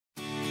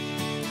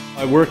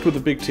I worked with a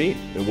big team.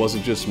 It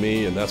wasn't just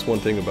me, and that's one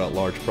thing about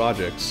large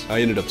projects.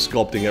 I ended up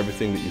sculpting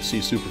everything that you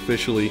see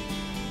superficially,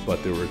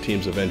 but there were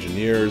teams of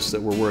engineers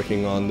that were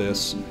working on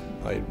this.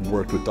 I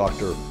worked with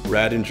Dr.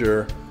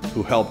 Radinger,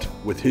 who helped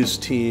with his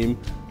team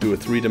do a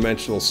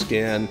three-dimensional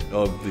scan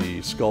of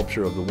the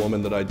sculpture of the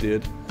woman that I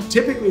did.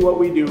 Typically what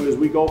we do is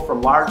we go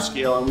from large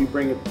scale and we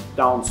bring it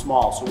down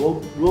small.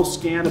 So we'll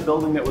scan a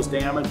building that was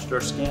damaged or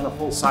scan a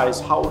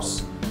full-size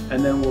house,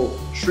 and then we'll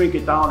shrink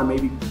it down and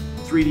maybe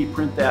 3D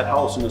print that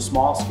house in a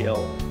small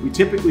scale. We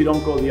typically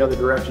don't go the other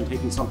direction,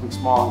 taking something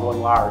small and going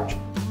large.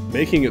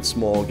 Making it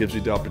small gives you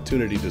the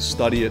opportunity to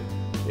study it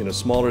in a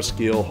smaller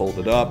scale, hold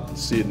it up,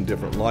 see it in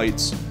different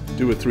lights,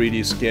 do a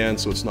 3D scan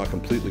so it's not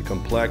completely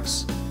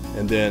complex,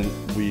 and then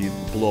we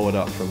blow it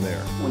up from there.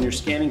 When you're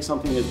scanning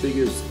something as big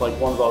as like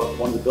one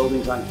of the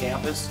buildings on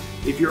campus,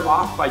 if you're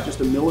off by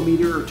just a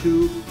millimeter or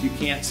two, you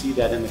can't see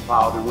that in the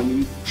cloud. And when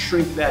you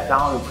shrink that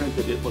down and print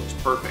it, it looks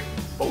perfect.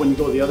 But when you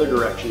go the other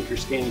direction, if you're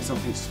scanning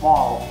something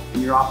small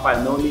and you're off by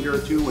a millimeter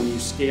or two, when you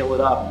scale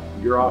it up,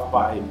 you're off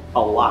by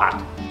a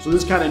lot. So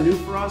this is kind of new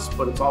for us,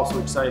 but it's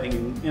also exciting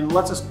and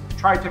lets us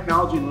try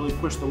technology and really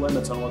push the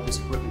limits on what this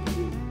equipment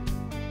can do.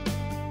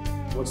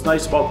 What's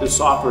nice about this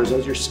software is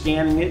as you're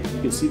scanning it,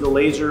 you can see the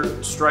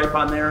laser stripe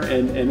on there,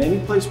 and any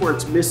place where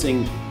it's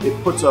missing,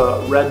 it puts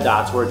a red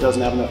dots where it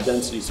doesn't have enough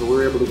density. So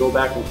we're able to go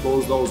back and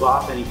close those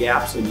off, any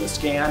gaps in the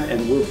scan,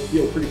 and we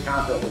feel pretty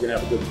confident we're going to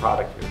have a good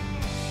product here.